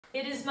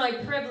It is my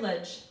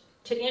privilege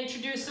to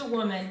introduce a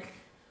woman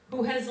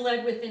who has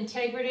led with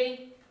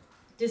integrity,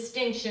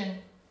 distinction,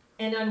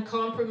 and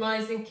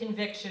uncompromising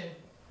conviction,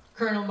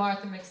 Colonel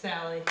Martha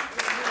McSally.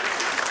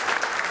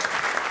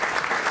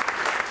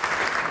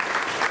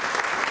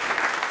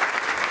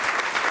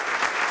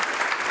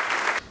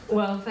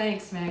 Well,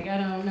 thanks, Meg. I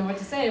don't know what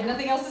to say. I have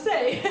nothing else to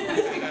say.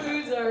 This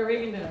concludes our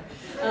Reagan Dinner.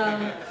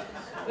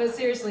 But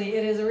seriously,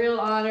 it is a real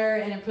honor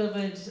and a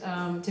privilege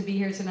to be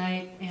here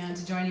tonight and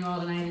to join you all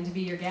tonight and to be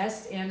your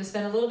guest and to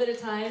spend a little bit of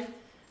time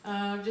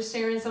just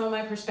sharing some of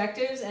my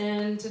perspectives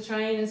and to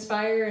try and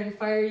inspire and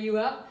fire you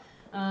up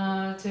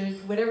to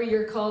whatever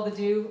you're called to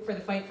do for the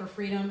fight for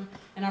freedom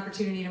and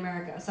opportunity in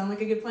America. Sound like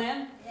a good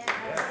plan? Yeah.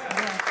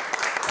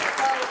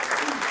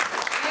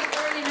 Meg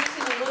already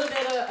mentioned a little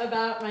bit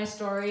about my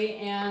story,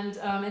 and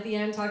at the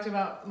end talked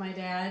about my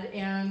dad.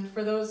 And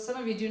for those, some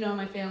of you do know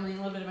my family, a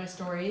little bit of my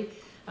story.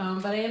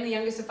 But I am the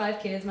youngest of 5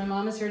 kids. My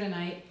mom is here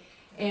tonight.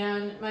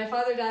 And my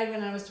father died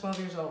when I was 12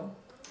 years old.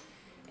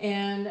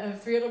 And I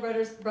have 3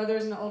 older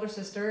brothers and an older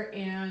sister.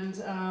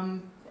 And,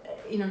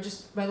 you know,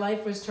 just my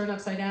life was turned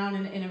upside down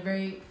in a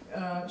very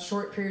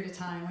short period of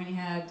time when he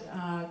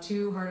had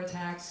 2 heart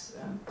attacks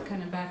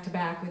kind of back to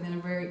back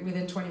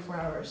within 24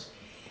 hours.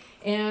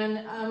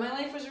 And my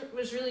life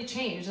was really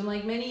changed. And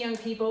like many young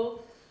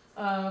people,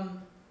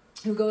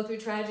 who go through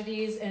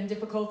tragedies and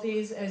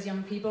difficulties as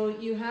young people,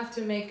 you have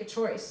to make a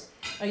choice.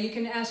 You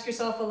can ask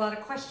yourself a lot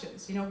of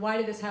questions. You know, why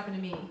did this happen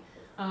to me?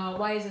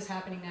 Why is this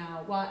happening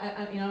now? Why,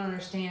 I don't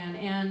understand.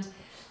 And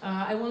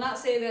I will not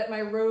say that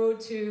my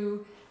road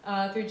to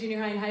through junior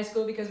high and high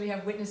school, because we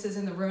have witnesses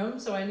in the room,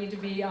 so I need to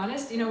be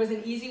honest, you know, was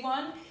an easy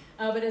one.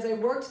 But as I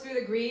worked through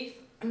the grief,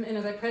 and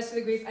as I pressed through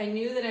the grief, I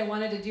knew that I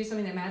wanted to do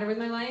something that mattered with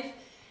my life,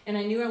 and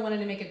I knew I wanted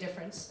to make a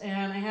difference.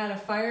 And I had a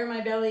fire in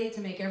my belly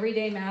to make every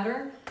day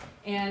matter.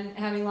 And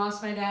having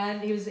lost my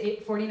dad, he was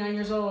 49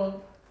 years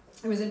old,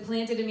 it was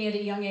implanted in me at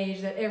a young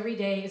age that every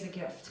day is a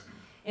gift.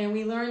 And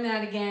we learned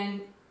that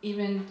again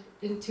even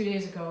 2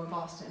 days ago in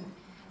Boston.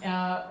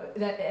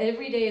 That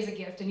every day is a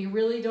gift, and you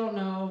really don't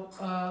know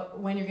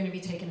when you're going to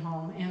be taken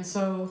home. And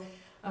so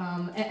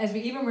as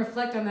we even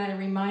reflect on that and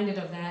reminded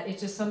of that,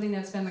 it's just something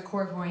that's been the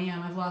core of who I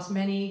am. I've lost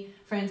many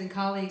friends and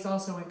colleagues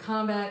also in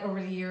combat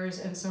over the years,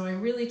 and so I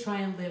really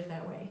try and live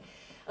that way.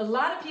 A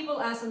lot of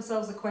people ask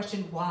themselves the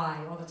question, why,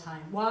 all the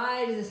time?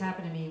 Why does this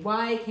happen to me?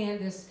 Why can't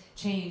this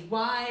change?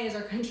 Why is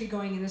our country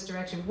going in this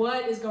direction?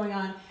 What is going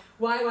on?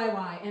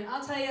 Why? And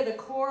I'll tell you, the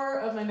core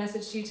of my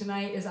message to you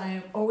tonight is I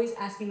am always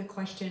asking the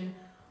question,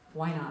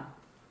 why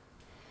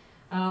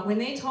not? When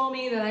they told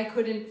me that I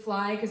couldn't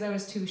fly because I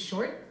was too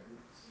short,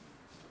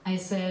 I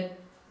said,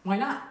 why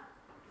not?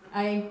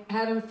 I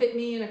had them fit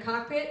me in a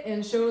cockpit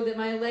and showed that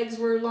my legs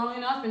were long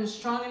enough and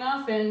strong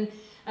enough, and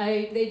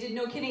they did,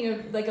 no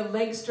kidding, like a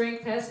leg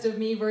strength test of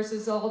me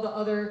versus all the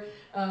other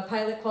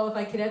pilot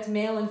qualified cadets,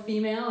 male and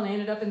female, and I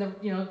ended up in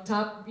the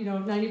top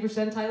 90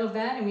 percentile of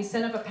that. And we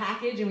sent up a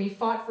package, and we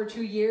fought for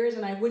 2 years,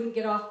 and I wouldn't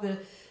get off the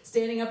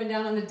standing up and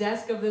down on the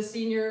desk of the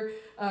senior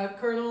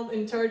colonel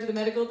in charge of the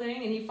medical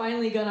thing, and he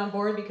finally got on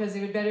board because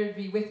it would better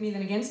be with me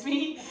than against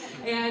me.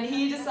 And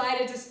he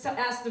decided to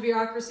ask the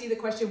bureaucracy the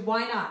question,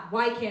 why not?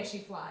 Why can't she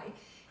fly?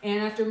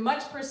 And after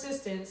much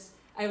persistence,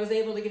 I was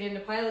able to get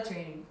into pilot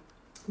training.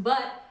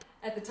 But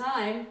at the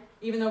time,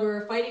 even though we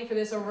were fighting for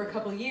this over a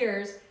couple of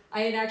years,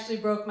 I had actually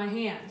broke my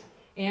hand.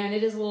 And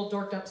it is a little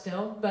dorked up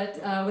still, but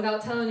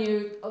without telling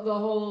you the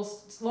whole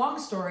long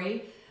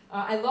story,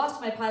 I lost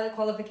my pilot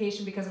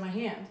qualification because of my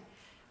hand,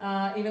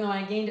 even though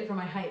I gained it from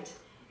my height.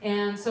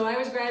 And so I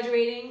was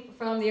graduating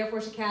from the Air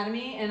Force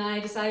Academy, and I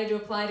decided to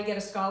apply to get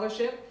a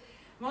scholarship.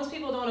 Most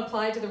people don't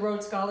apply to the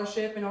Rhodes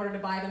Scholarship in order to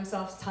buy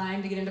themselves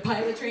time to get into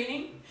pilot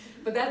training,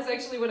 but that's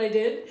actually what I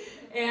did.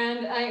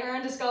 And I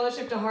earned a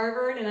scholarship to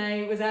Harvard, and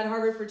I was at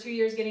Harvard for 2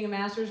 years getting a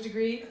master's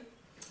degree.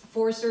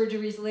 4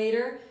 surgeries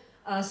later,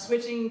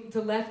 switching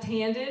to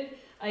left-handed.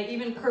 I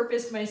even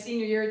purposed my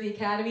senior year at the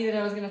academy that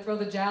I was going to throw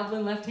the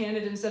javelin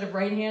left-handed instead of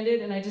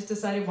right-handed, and I just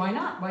decided, why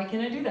not? Why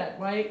can't I do that?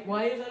 Why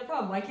is that a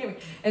problem? Why can't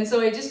we? And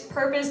so I just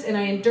purposed, and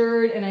I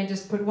endured, and I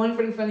just put one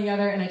foot in front of the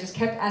other, and I just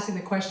kept asking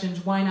the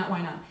questions, why not,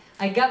 why not?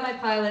 I got my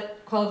pilot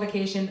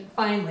qualification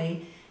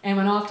finally, and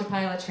went off to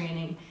pilot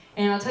training.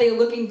 And I'll tell you,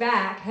 looking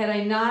back, had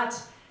I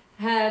not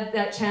had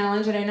that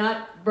challenge, had I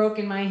not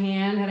broken my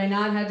hand, had I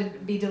not had to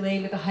be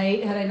delayed with the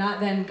height, had I not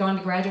then gone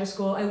to graduate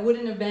school, I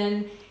wouldn't have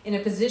been in a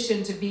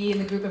position to be in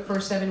the group of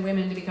first 7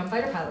 women to become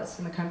fighter pilots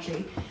in the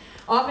country.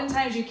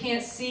 Oftentimes you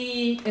can't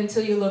see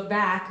until you look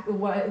back the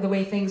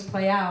way things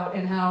play out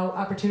and how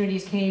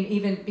opportunities came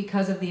even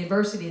because of the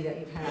adversity that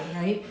you've had,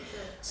 right?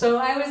 So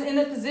I was in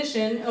the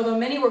position, although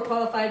many were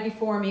qualified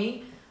before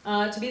me,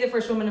 to be the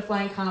first woman to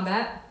fly in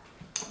combat.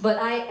 But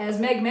as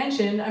Meg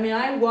mentioned,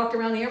 I walked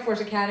around the Air Force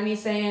Academy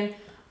saying,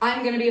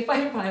 I'm going to be a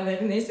fighter pilot.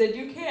 And they said,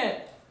 you can't.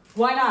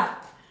 Why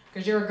not?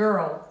 Because you're a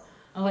girl.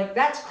 I'm like,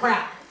 that's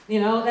crap.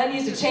 That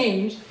needs to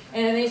change.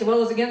 And they said,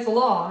 well, it's against the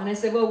law. And I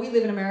said, well, we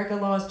live in America,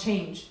 laws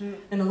change.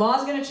 And the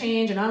law's going to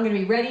change, and I'm going to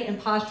be ready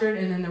and postured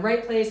and in the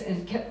right place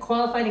and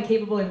qualified and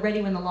capable and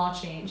ready when the law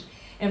changed.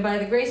 And by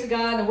the grace of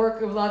God and the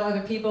work of a lot of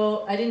other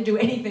people, I didn't do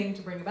anything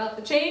to bring about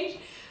the change,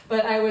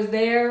 but I was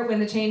there when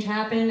the change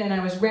happened, and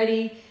I was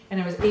ready, and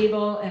I was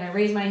able, and I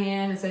raised my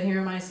hand and said, here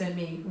am I, send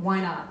me.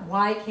 Why not?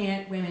 Why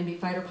can't women be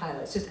fighter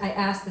pilots? Just, I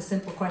asked the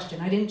simple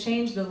question. I didn't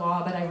change the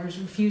law, but I was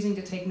refusing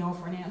to take no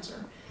for an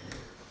answer.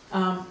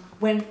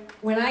 When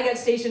I got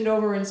stationed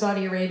over in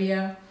Saudi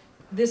Arabia,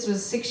 this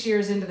was 6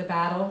 years into the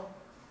battle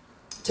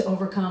to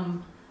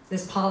overcome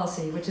this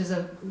policy, which is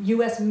a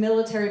US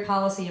military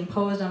policy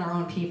imposed on our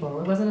own people.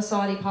 It wasn't a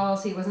Saudi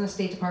policy, it wasn't a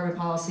State Department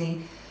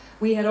policy.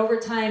 We had over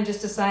time just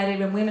decided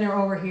when women are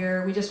over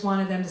here, we just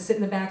wanted them to sit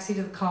in the back seat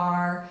of the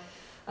car,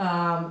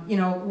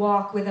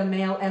 walk with a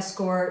male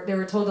escort. They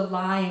were told to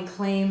lie and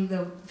claim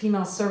the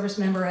female service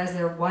member as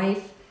their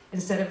wife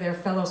instead of their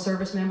fellow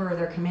service member or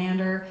their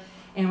commander.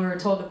 And we were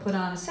told to put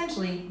on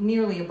essentially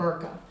nearly a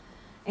burqa.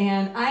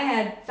 And I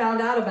had found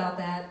out about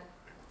that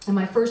in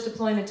my first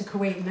deployment to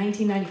Kuwait in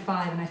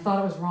 1995, and I thought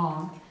it was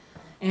wrong.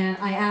 And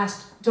I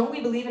asked, don't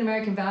we believe in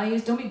American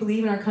values? Don't we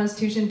believe in our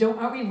Constitution?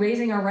 Aren't we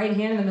raising our right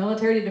hand in the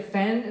military to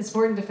defend and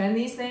support and defend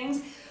these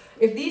things?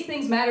 If these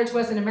things matter to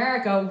us in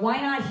America, why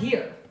not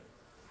here?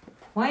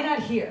 Why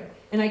not here?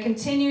 And I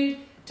continued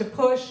to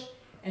push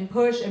and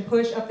push and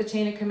push up the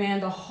chain of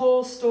command. The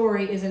whole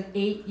story is an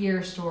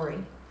 8-year story.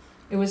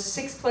 It was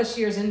 6+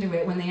 years into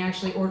it when they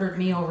actually ordered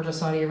me over to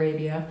Saudi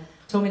Arabia,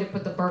 told me to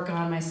put the burqa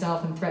on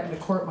myself, and threatened to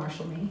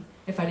court-martial me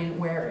if I didn't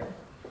wear it.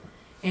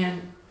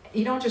 And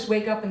you don't just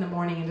wake up in the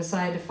morning and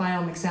decide to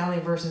file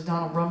McSally versus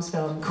Donald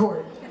Rumsfeld in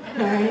court,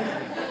 all right?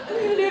 What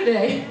are you gonna do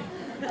today?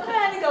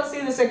 I think I'll see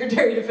the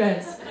Secretary of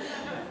Defense.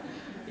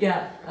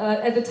 Yeah,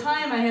 at the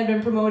time I had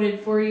been promoted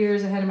 4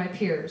 years ahead of my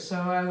peers, so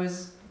I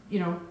was,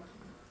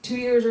 2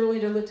 years early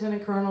to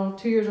lieutenant colonel,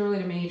 2 years early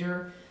to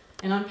major,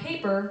 and on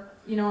paper,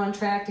 on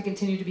track to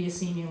continue to be a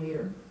senior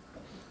leader.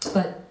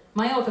 But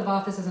my oath of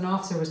office as an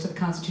officer was to the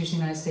Constitution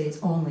of the United States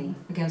only,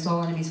 against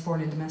all enemies,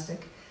 foreign and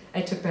domestic.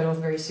 I took that oath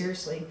very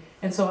seriously.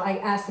 And so I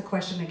asked the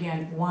question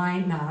again,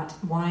 why not?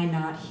 Why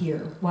not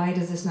here? Why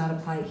does this not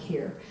apply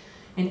here?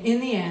 And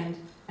in the end,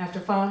 after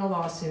filing a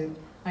lawsuit,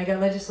 I got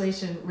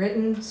legislation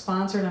written,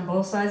 sponsored on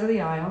both sides of the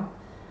aisle,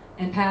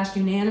 and passed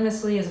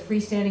unanimously as a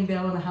freestanding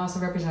bill in the House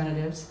of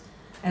Representatives,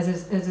 as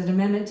an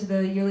amendment to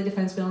the yearly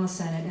defense bill in the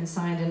Senate, and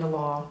signed into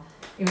law.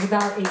 It was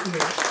about 8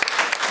 years.